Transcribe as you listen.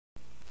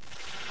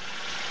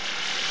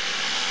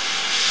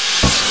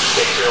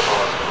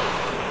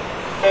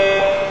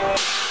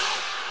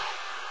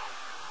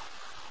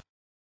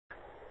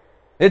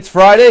It's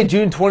Friday,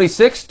 June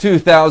 26,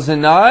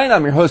 2009.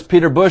 I'm your host,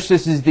 Peter Bush.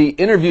 This is the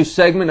interview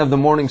segment of the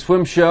Morning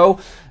Swim Show,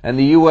 and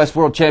the U.S.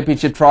 World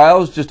Championship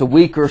Trials just a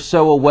week or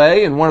so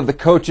away, and one of the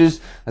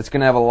coaches that's going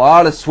to have a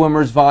lot of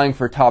swimmers vying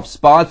for top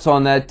spots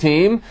on that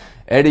team,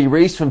 Eddie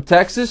Reese from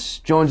Texas,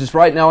 joins us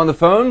right now on the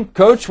phone.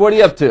 Coach, what are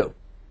you up to?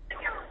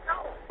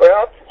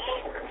 Well,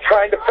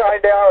 trying to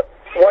find out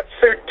what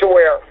suit to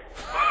wear.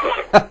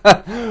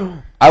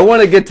 I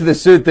want to get to the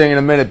suit thing in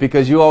a minute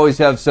because you always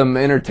have some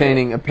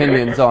entertaining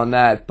opinions on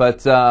that.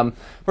 But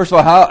first of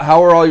all,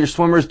 how are all your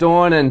swimmers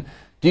doing? And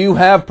do you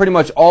have pretty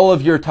much all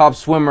of your top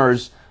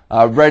swimmers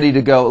ready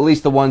to go, at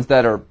least the ones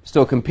that are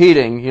still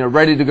competing,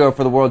 ready to go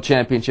for the World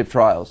Championship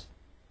Trials?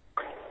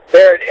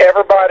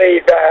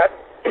 Everybody that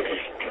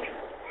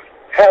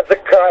has a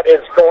cut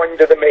is going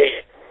to the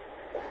meet.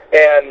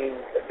 And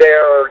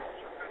they're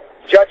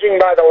judging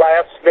by the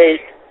last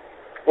meet.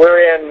 We're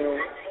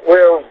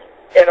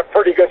in a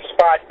pretty good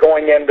spot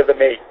going into the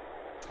meet.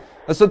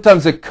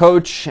 Sometimes a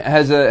coach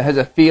has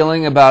a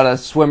feeling about a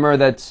swimmer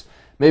that's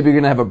maybe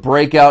going to have a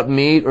breakout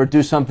meet or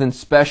do something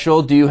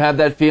special. Do you have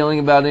that feeling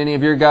about any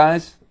of your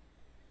guys?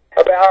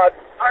 About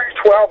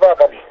 12 of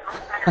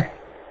them.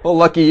 Well,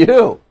 lucky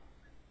you.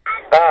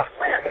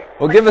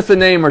 Well, give us a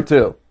name or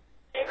two.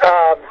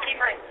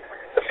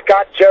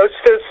 Scott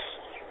Jostis,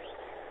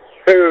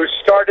 who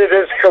started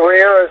his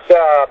career as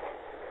a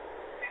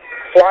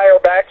flyer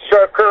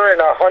backstroker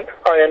and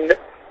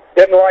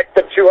didn't like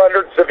the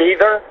 200s of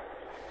either.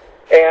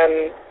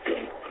 And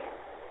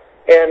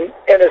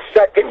in his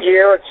second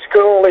year at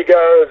school, he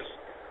goes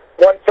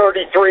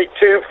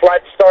 133.2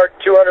 flat start,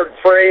 200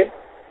 free.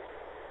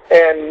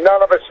 And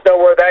none of us know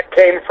where that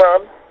came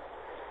from.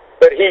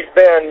 But he's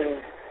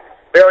been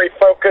very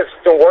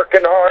focused and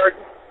working hard.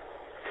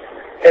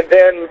 And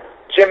then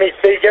Jimmy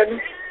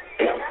Fegan,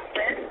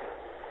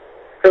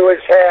 who has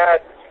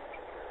had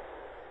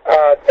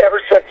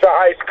ever since the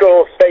high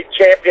school state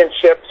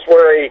championships,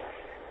 where he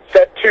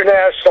set 2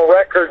 national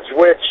records,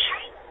 which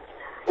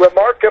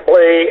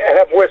remarkably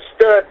have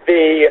withstood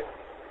the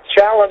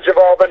challenge of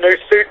all the new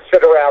suits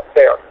that are out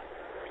there.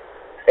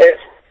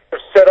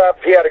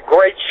 He had a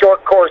great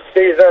short course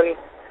season,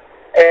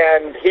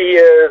 and he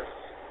is,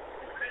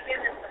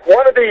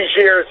 one of these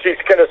years,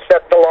 he's going to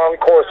set the long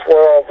course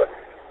world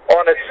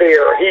on its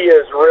ear. He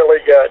is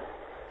really good.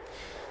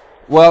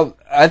 Well,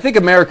 I think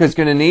America's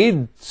going to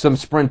need some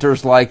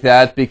sprinters like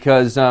that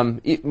because,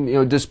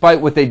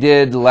 despite what they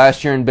did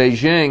last year in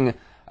Beijing,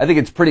 I think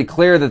it's pretty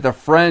clear that the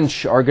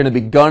French are going to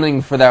be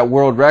gunning for that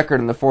world record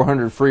in the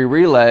 400 free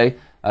relay.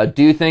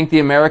 Do you think the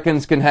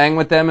Americans can hang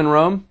with them in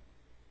Rome?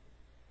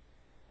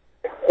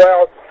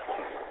 Well,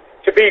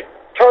 to be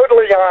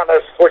totally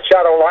honest, which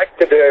I don't like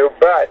to do,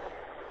 but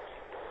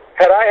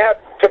had I had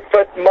to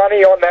put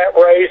money on that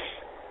race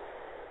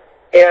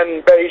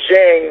in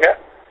Beijing,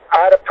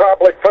 I'd have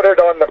probably put it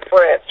on the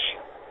French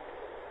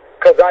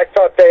because I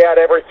thought they had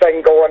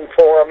everything going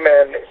for them,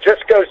 and it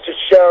just goes to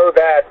show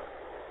that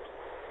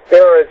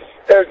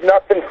there's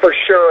nothing for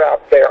sure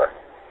out there.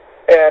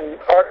 And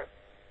our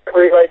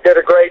relay did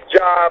a great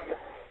job,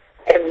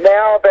 and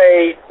now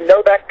they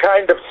know that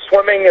kind of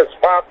swimming is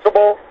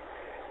possible,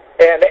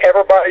 and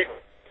everybody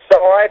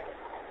saw it,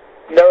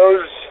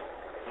 knows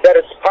that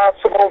it's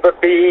possible to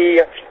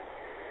be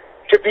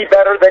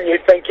better than you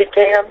think you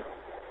can.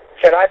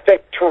 And I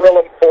think it's real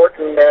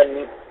important.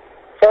 And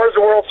as far as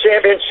the World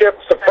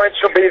Championships, the French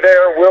will be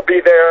there, we'll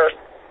be there,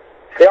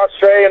 the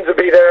Australians will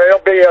be there.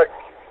 It'll be a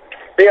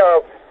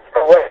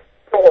race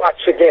to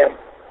watch again.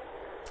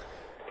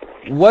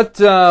 What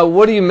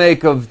do you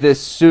make of this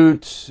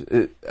suit,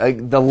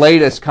 the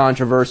latest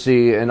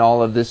controversy in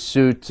all of this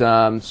suit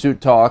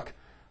talk?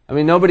 I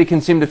mean, nobody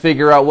can seem to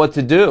figure out what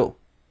to do.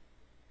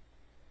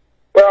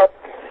 Well,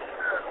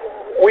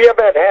 we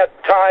haven't had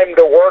time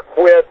to work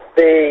with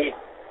the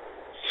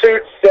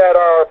suits that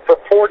are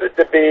purported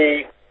to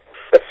be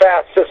the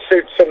fastest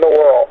suits in the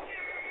world.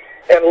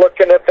 And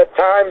looking at the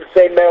times,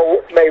 they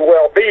may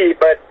well be,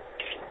 but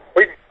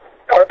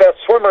our best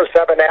swimmers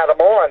haven't had them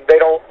on. They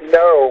don't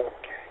know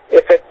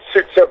if it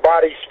suits their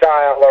body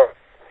style or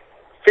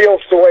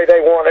feels the way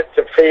they want it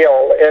to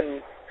feel.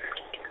 And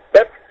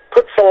that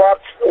puts a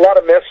lot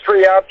of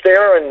mystery out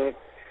there, and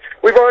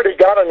we've already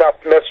got enough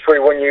mystery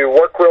when you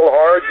work real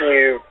hard and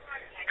you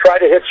try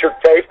to hit your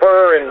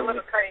taper,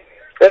 and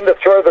then to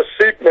throw the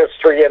suit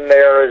mystery in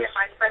there is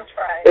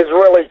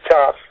really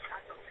tough.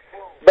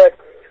 But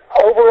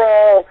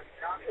overall,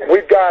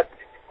 we've got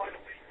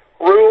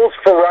rules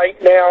for right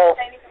now.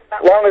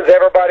 As long as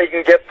everybody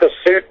can get the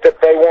suit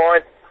that they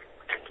want,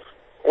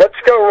 let's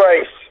go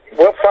race.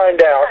 We'll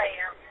find out.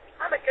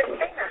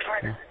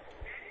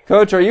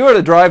 Coach, are you at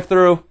a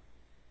drive-through?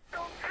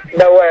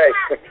 No way.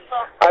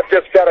 I've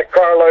just got a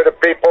carload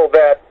of people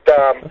that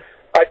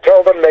I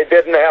told them they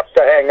didn't have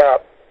to hang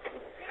up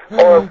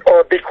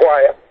or be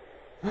quiet.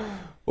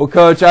 Well,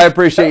 Coach, I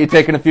appreciate you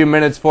taking a few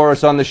minutes for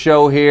us on the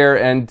show here,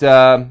 and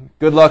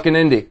good luck in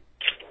Indy.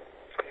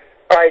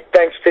 All right,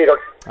 thanks, Peter.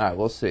 All right,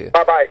 we'll see you.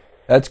 Bye-bye.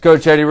 That's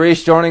Coach Eddie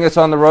Reese joining us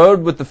on the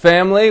road with the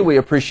family. We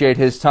appreciate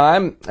his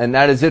time, and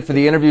that is it for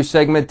the interview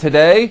segment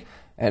today.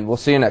 and we'll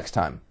see you next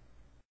time.